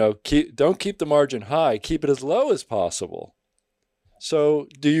 keep the margin high. Keep it as low as possible. So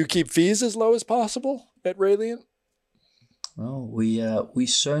do you keep fees as low as possible at Rayliant? Well, we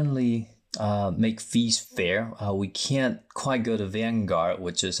certainly make fees fair. We can't quite go to Vanguard,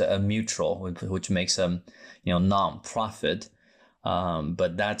 which is a mutual, which makes them, non-profit.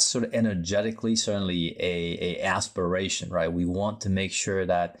 But that's sort of energetically certainly a aspiration, right? We want to make sure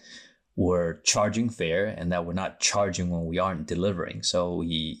that we're charging fair and that we're not charging when we aren't delivering. So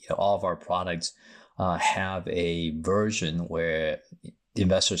all of our products have a version where the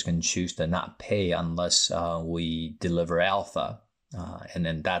investors can choose to not pay unless we deliver alpha, and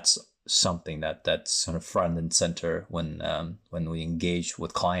then that's something that's sort of front and center when we engage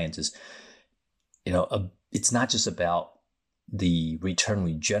with clients. Is it's not just about the return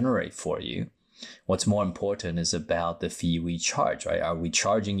we generate for you. What's more important is about the fee we charge, right? Are we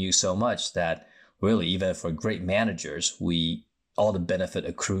charging you so much that really, even for great managers, all the benefit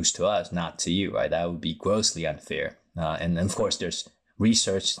accrues to us, not to you, right? That would be grossly unfair. And of course, there's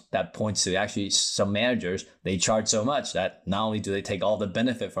research that points to actually some managers, they charge so much that not only do they take all the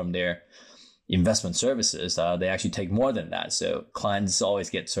benefit from their investment services, they actually take more than that. So clients always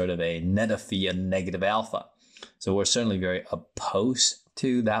get sort of a net fee and negative alpha. So we're certainly very opposed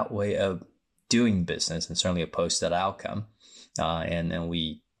to that way of doing business, and certainly opposed to that outcome. And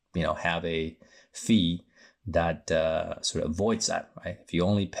we, have a fee that sort of avoids that, right? If you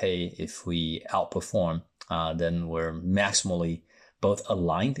only pay if we outperform, then we're maximally both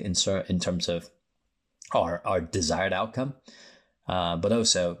aligned in terms of our desired outcome, but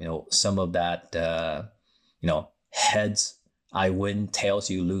also, some of that, heads I win, tails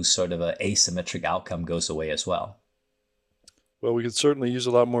you lose sort of an asymmetric outcome goes away as well. Well, we could certainly use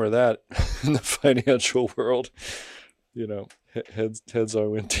a lot more of that in the financial world. Heads I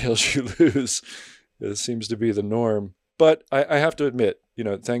win, tails you lose. It seems to be the norm. But I have to admit,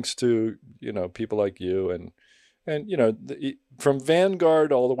 thanks to, people like you and from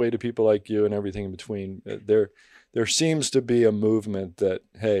Vanguard all the way to people like you and everything in between, there seems to be a movement that,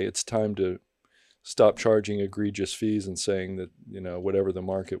 hey, it's time to stop charging egregious fees and saying that, whatever the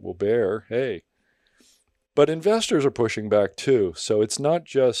market will bear, hey. But investors are pushing back too. So it's not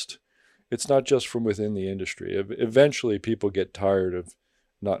just from within the industry. Eventually people get tired of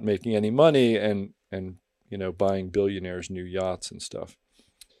not making any money and buying billionaires new yachts and stuff.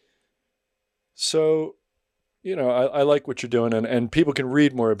 So, I like what you're doing, and people can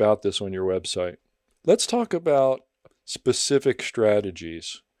read more about this on your website. Let's talk about specific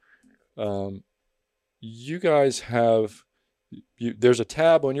strategies. You guys have, there's a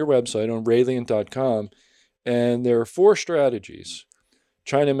tab on your website on Rayliant.com, and there are 4 strategies: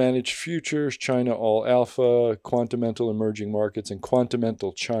 China Managed Futures, China All Alpha, Quantamental Emerging Markets, and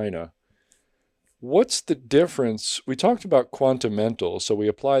Quantamental China. What's the difference? We talked about quantamental, so we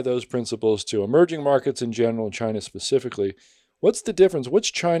apply those principles to emerging markets in general and China specifically. What's the difference?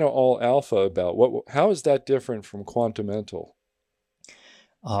 What's China All Alpha about? How is that different from quantamental?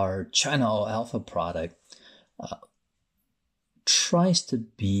 Our China All Alpha product tries to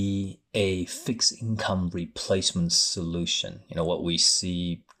be a fixed income replacement solution. What we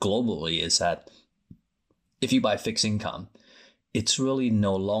see globally is that if you buy fixed income, it's really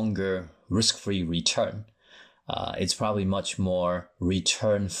no longer risk-free return. It's probably much more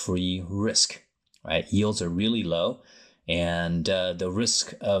return-free risk, right? Yields are really low, and the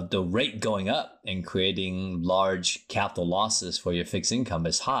risk of the rate going up and creating large capital losses for your fixed income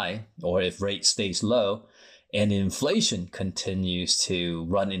is high. Or if rate stays low and inflation continues to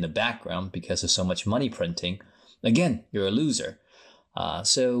run in the background because of so much money printing, again, you're a loser.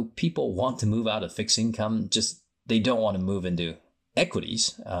 So people want to move out of fixed income, just they don't want to move into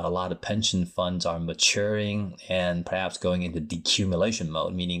equities. A lot of pension funds are maturing and perhaps going into decumulation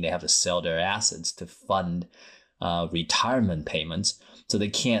mode, meaning they have to sell their assets to fund retirement payments, so they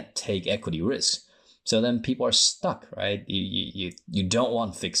can't take equity risks. So then people are stuck, right? You don't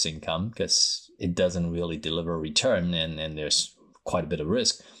want fixed income because it doesn't really deliver return, and there's quite a bit of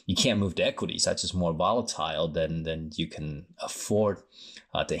risk. You can't move to equities. That's just more volatile than you can afford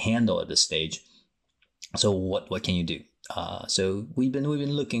to handle at this stage. So what can you do? So we've been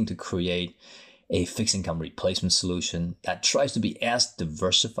looking to create a fixed income replacement solution that tries to be as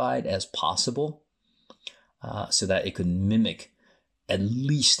diversified as possible, so that it could mimic at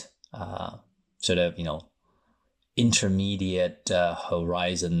least sort of intermediate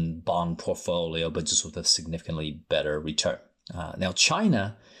horizon bond portfolio, but just with a significantly better return. Now,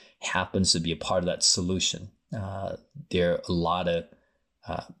 China happens to be a part of that solution. There are a lot of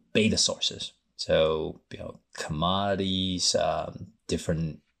beta sources. So, commodities,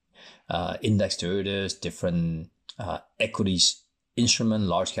 different index derivatives, different equities instrument,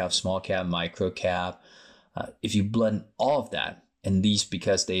 large cap, small cap, micro cap. If you blend all of that, and these,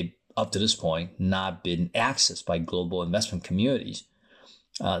 because they up to this point not been accessed by global investment communities,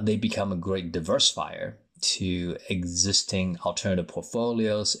 they become a great diversifier to existing alternative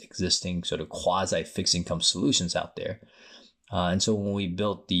portfolios, existing sort of quasi fixed income solutions out there. And so when we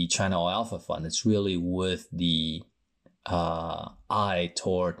built the China All Alpha Fund, it's really with the eye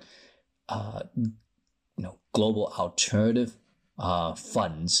toward global alternative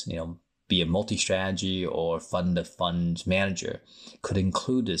funds, be it multi-strategy or fund-of-funds manager, could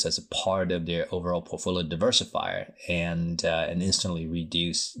include this as a part of their overall portfolio diversifier and instantly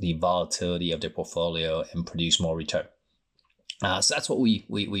reduce the volatility of their portfolio and produce more return. So that's what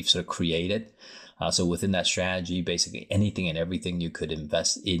we've sort of created. So within that strategy, basically anything and everything you could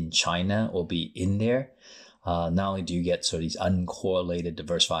invest in China will be in there. Not only do you get sort of these uncorrelated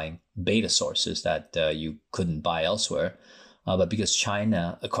diversifying beta sources that you couldn't buy elsewhere, but because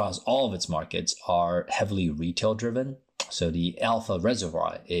China, across all of its markets, are heavily retail driven, so the alpha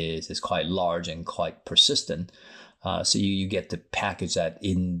reservoir is quite large and quite persistent. So you get to package that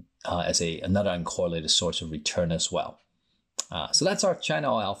in as another uncorrelated source of return as well. So that's our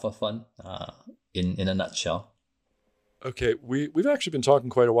China All Alpha Fund in a nutshell. Okay, we've actually been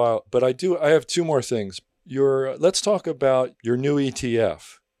talking quite a while, but I have two more things. Let's talk about your new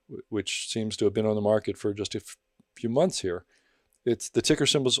ETF, which seems to have been on the market for just a few months here. It's the ticker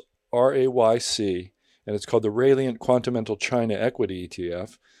symbol's RAYC, and it's called the Rayliant Quantamental China Equity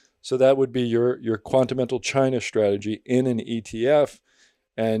ETF. So that would be your Quantamental China strategy in an ETF,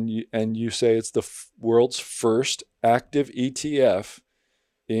 and you say it's the world's first active ETF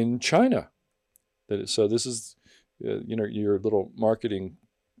in China. So this is your little marketing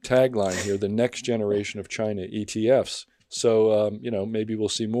tagline here: the next generation of China ETFs. So maybe we'll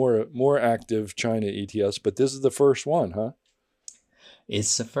see more active China ETFs, but this is the first one, huh?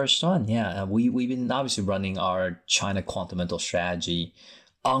 It's the first one, yeah. We've been obviously running our China Quantamental strategy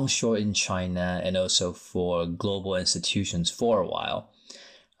onshore in China and also for global institutions for a while.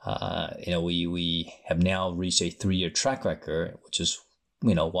 We have now reached a 3-year track record, which is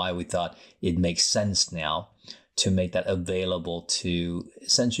why we thought it makes sense now to make that available to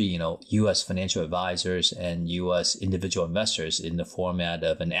essentially U.S. financial advisors and U.S. individual investors in the format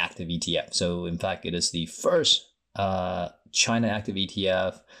of an active ETF. So in fact, it is the first China active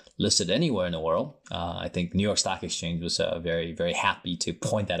ETF listed anywhere in the world. I think New York Stock Exchange was very, very happy to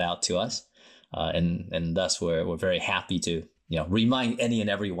point that out to us, and thus we're very happy to remind any and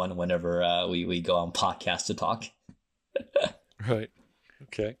everyone whenever we go on podcasts to talk. Right.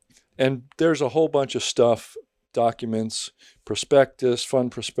 Okay. And there's a whole bunch of stuff, documents, prospectus,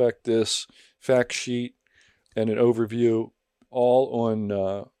 fund prospectus, fact sheet, and an overview, all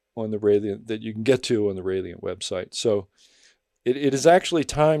on the Rayliant that you can get to on the Rayliant website. So it is actually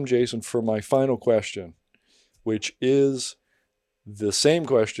time, Jason, for my final question, which is the same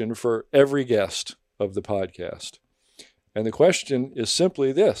question for every guest of the podcast. And the question is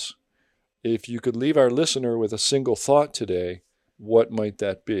simply this: if you could leave our listener with a single thought today, what might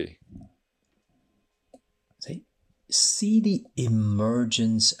that be? See the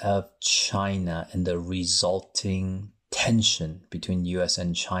emergence of China and the resulting tension between U.S.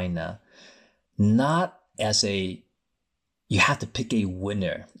 and China, not as you have to pick a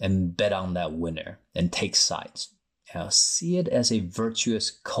winner and bet on that winner and take sides. See it as a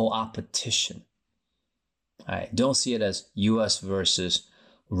virtuous co-opetition. All right, don't see it as U.S. versus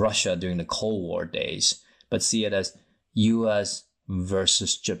Russia during the Cold War days, but see it as U.S.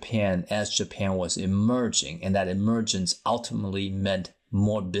 versus Japan as Japan was emerging, and that emergence ultimately meant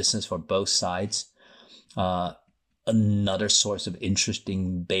more business for both sides, another source of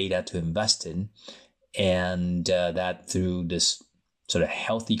interesting beta to invest in, and that through this sort of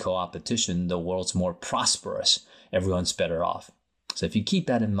healthy co-opetition, the world's more prosperous, everyone's better off. So if you keep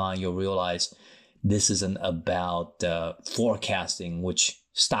that in mind, you'll realize this isn't about forecasting which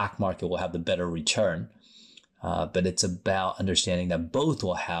stock market will have the better return. But it's about understanding that both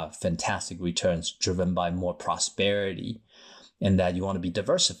will have fantastic returns driven by more prosperity, and that you want to be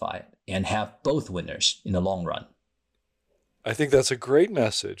diversified. and have both winners in the long run. I think that's a great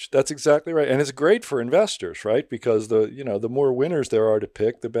message. That's exactly right. And it's great for investors, right? Because the more winners there are to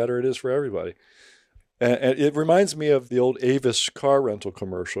pick, the better it is for everybody. And it reminds me of the old Avis car rental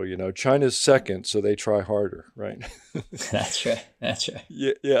commercial, China's second, so they try harder, right? That's right. That's right.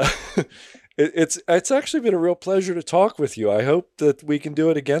 Yeah. It's actually been a real pleasure to talk with you. I hope that we can do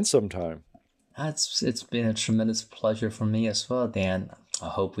it again sometime. It's been a tremendous pleasure for me as well, Dan. I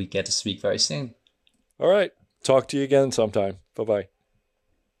hope we get to speak very soon. All right. Talk to you again sometime. Bye-bye.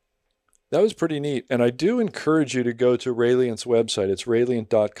 That was pretty neat. And I do encourage you to go to Rayliant's website. It's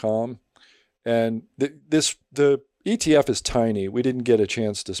rayliant.com. And the ETF is tiny. We didn't get a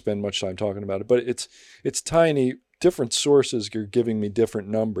chance to spend much time talking about it, but it's tiny. Different sources are giving me different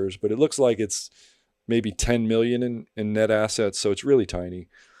numbers, but it looks like it's maybe 10 million in net assets. So it's really tiny.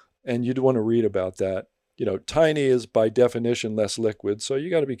 And you'd want to read about that. Tiny is by definition less liquid. So you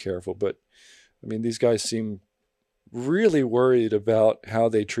got to be careful. But I mean, these guys seem really worried about how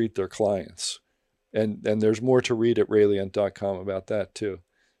they treat their clients. And there's more to read at Rayliant.com about that too.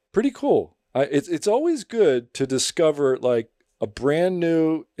 Pretty cool. It's always good to discover like a brand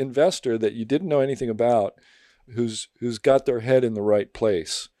new investor that you didn't know anything about who's got their head in the right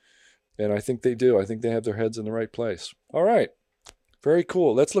place. And I think they do. I think they have their heads in the right place. All right. Very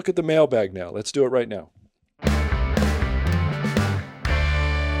cool. Let's look at the mailbag now. Let's do it right now.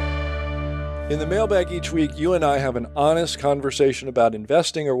 In the mailbag each week, you and I have an honest conversation about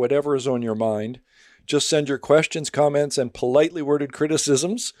investing or whatever is on your mind. Just send your questions, comments, and politely worded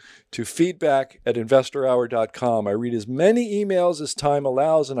criticisms to feedback@investorhour.com. I read as many emails as time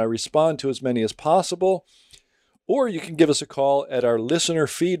allows, and I respond to as many as possible. Or you can give us a call at our listener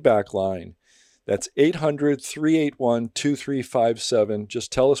feedback line. That's 800-381-2357.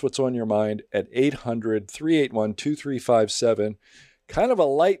 Just tell us what's on your mind at 800-381-2357. Kind of a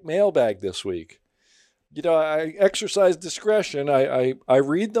light mailbag this week. I exercise discretion. I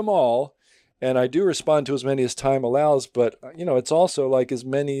read them all. And I do respond to as many as time allows, but, it's also like as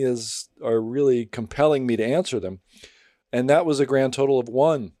many as are really compelling me to answer them. And that was a grand total of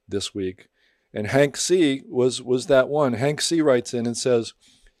 1 this week. And Hank C. was that one. Hank C. writes in and says,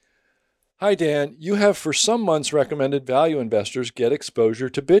 "Hi, Dan. You have for some months recommended value investors get exposure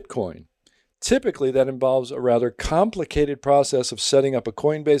to Bitcoin. Typically, that involves a rather complicated process of setting up a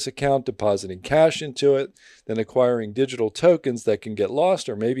Coinbase account, depositing cash into it, then acquiring digital tokens that can get lost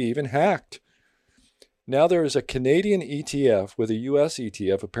or maybe even hacked. Now there is a Canadian ETF with a US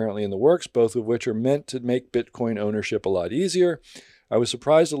ETF apparently in the works, both of which are meant to make Bitcoin ownership a lot easier. I was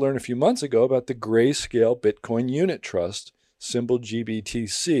surprised to learn a few months ago about the Grayscale Bitcoin Unit Trust, symbol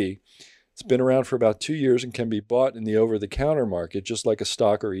GBTC. It's been around for about 2 years and can be bought in the over-the-counter market, just like a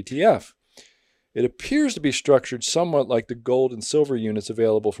stock or ETF. It appears to be structured somewhat like the gold and silver units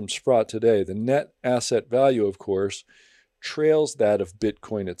available from Sprott today. The net asset value, of course, trails that of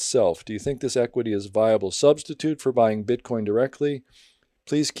Bitcoin itself. Do you think this equity is a viable substitute for buying Bitcoin directly?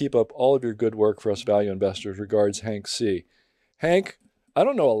 Please keep up all of your good work for us value investors. Regards, Hank C." Hank, I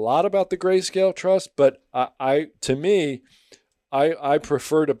don't know a lot about the Grayscale Trust, but I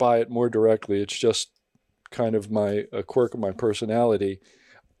prefer to buy it more directly. It's just kind of a quirk of my personality.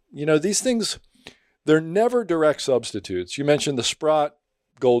 These things, they're never direct substitutes. You mentioned the Sprott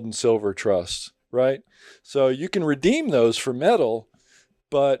Gold and Silver Trusts, right? So you can redeem those for metal,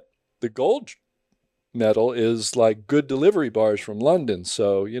 but the gold metal is like good delivery bars from London.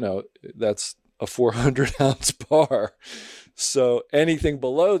 So, that's a 400-ounce bar. So anything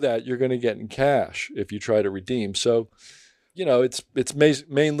below that, you're going to get in cash if you try to redeem. So, it's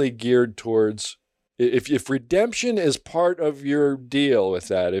mainly geared towards, if redemption is part of your deal with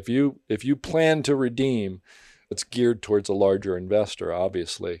that, if you plan to redeem, it's geared towards a larger investor,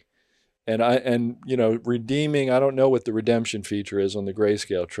 obviously. And redeeming, I don't know what the redemption feature is on the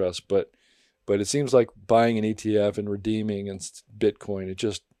Grayscale Trust, but it seems like buying an ETF and redeeming in Bitcoin, it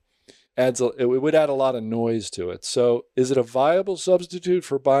just it would add a lot of noise to it. So is it a viable substitute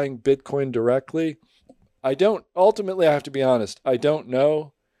for buying Bitcoin directly? Ultimately, I have to be honest, I don't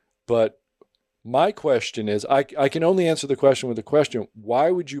know, but my question is, I can only answer the question with a question. Why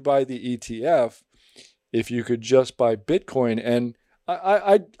would you buy the ETF if you could just buy Bitcoin? And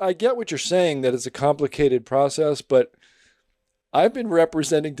I get what you're saying, that it's a complicated process, but I've been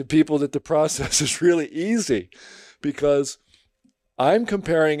representing to people that the process is really easy, because I'm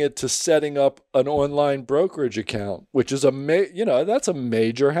comparing it to setting up an online brokerage account, which is that's a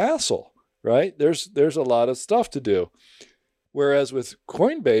major hassle, right? There's a lot of stuff to do. Whereas with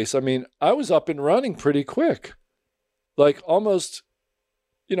Coinbase, I was up and running pretty quick, like almost,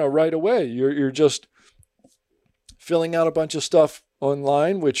 right away. You're just filling out a bunch of stuff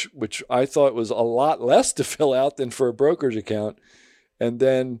online, which I thought was a lot less to fill out than for a brokerage account, and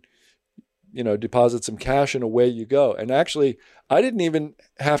then, deposit some cash and away you go. And actually, I didn't even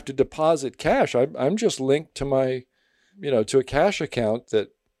have to deposit cash. I'm just linked to my, to a cash account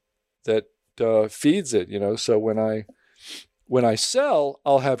that feeds it. So when I sell,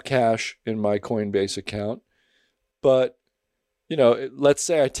 I'll have cash in my Coinbase account, but let's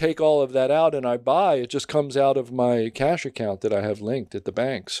say I take all of that out and I buy, it just comes out of my cash account that I have linked at the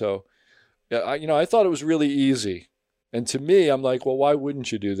bank. So, I thought it was really easy. And to me, I'm like, well, why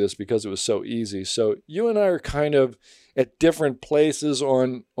wouldn't you do this? Because it was so easy. So you and I are kind of at different places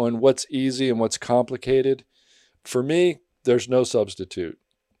on what's easy and what's complicated. For me, there's no substitute.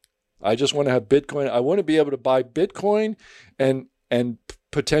 I just want to have Bitcoin. I want to be able to buy Bitcoin and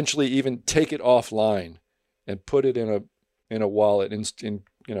potentially even take it offline and put it in a wallet in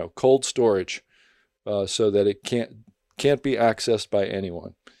cold storage, so that it can't be accessed by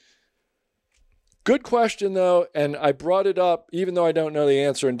anyone. Good question though, and I brought it up even though I don't know the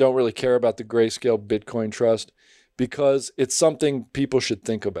answer and don't really care about the Grayscale Bitcoin Trust, because it's something people should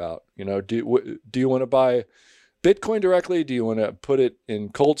think about. Do you want to buy Bitcoin directly? Do you want to put it in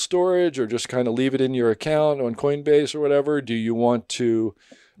cold storage or just kind of leave it in your account on Coinbase or whatever? Do you want to,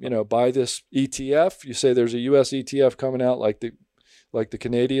 buy this ETF? You say there's a US ETF coming out like the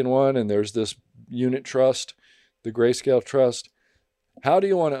Canadian one, and there's this unit trust, the Grayscale Trust. How do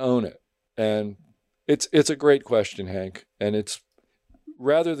you want to own it? And it's a great question, Hank. And it's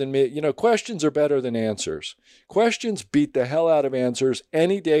rather than me, questions are better than answers. Questions beat the hell out of answers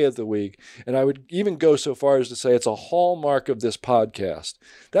any day of the week. And I would even go so far as to say it's a hallmark of this podcast.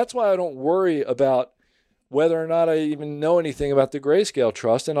 That's why I don't worry about whether or not I even know anything about the Grayscale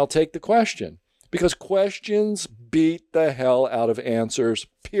Trust, and I'll take the question. Because questions beat the hell out of answers,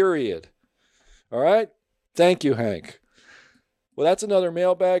 period. All right? Thank you, Hank. Well, that's another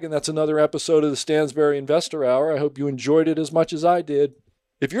mailbag, and that's another episode of the Stansberry Investor Hour. I hope you enjoyed it as much as I did.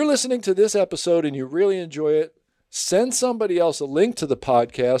 If you're listening to this episode and you really enjoy it, send somebody else a link to the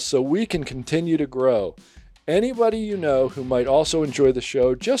podcast so we can continue to grow. Anybody you know who might also enjoy the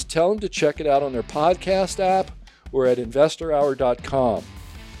show, just tell them to check it out on their podcast app or at investorhour.com.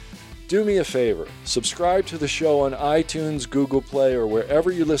 Do me a favor, subscribe to the show on iTunes, Google Play, or wherever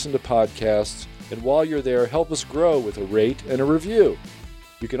you listen to podcasts. And while you're there, help us grow with a rate and a review.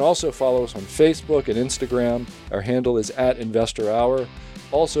 You can also follow us on Facebook and Instagram. Our handle is @InvestorHour.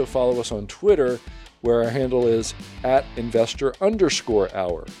 Also follow us on Twitter, where our handle is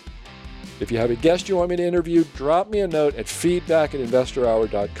 @investor_hour. If you have a guest you want me to interview, drop me a note at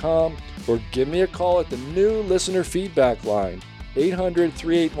feedback@investorhour.com or give me a call at the new listener feedback line,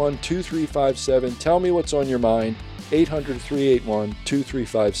 800-381-2357. Tell me what's on your mind,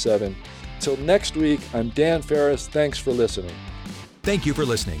 800-381-2357. Till next week, I'm Dan Ferris. Thanks for listening. Thank you for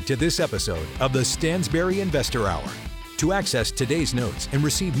listening to this episode of the Stansberry Investor Hour. To access today's notes and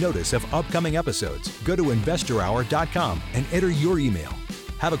receive notice of upcoming episodes, go to investorhour.com and enter your email.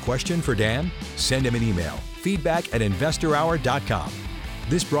 Have a question for Dan? Send him an email, feedback@investorhour.com.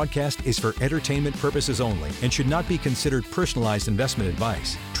 This broadcast is for entertainment purposes only and should not be considered personalized investment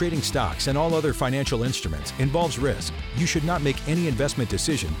advice. Trading stocks and all other financial instruments involves risk. You should not make any investment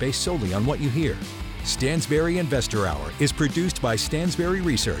decision based solely on what you hear. Stansberry Investor Hour is produced by Stansberry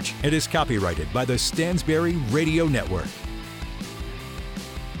Research and is copyrighted by the Stansberry Radio Network.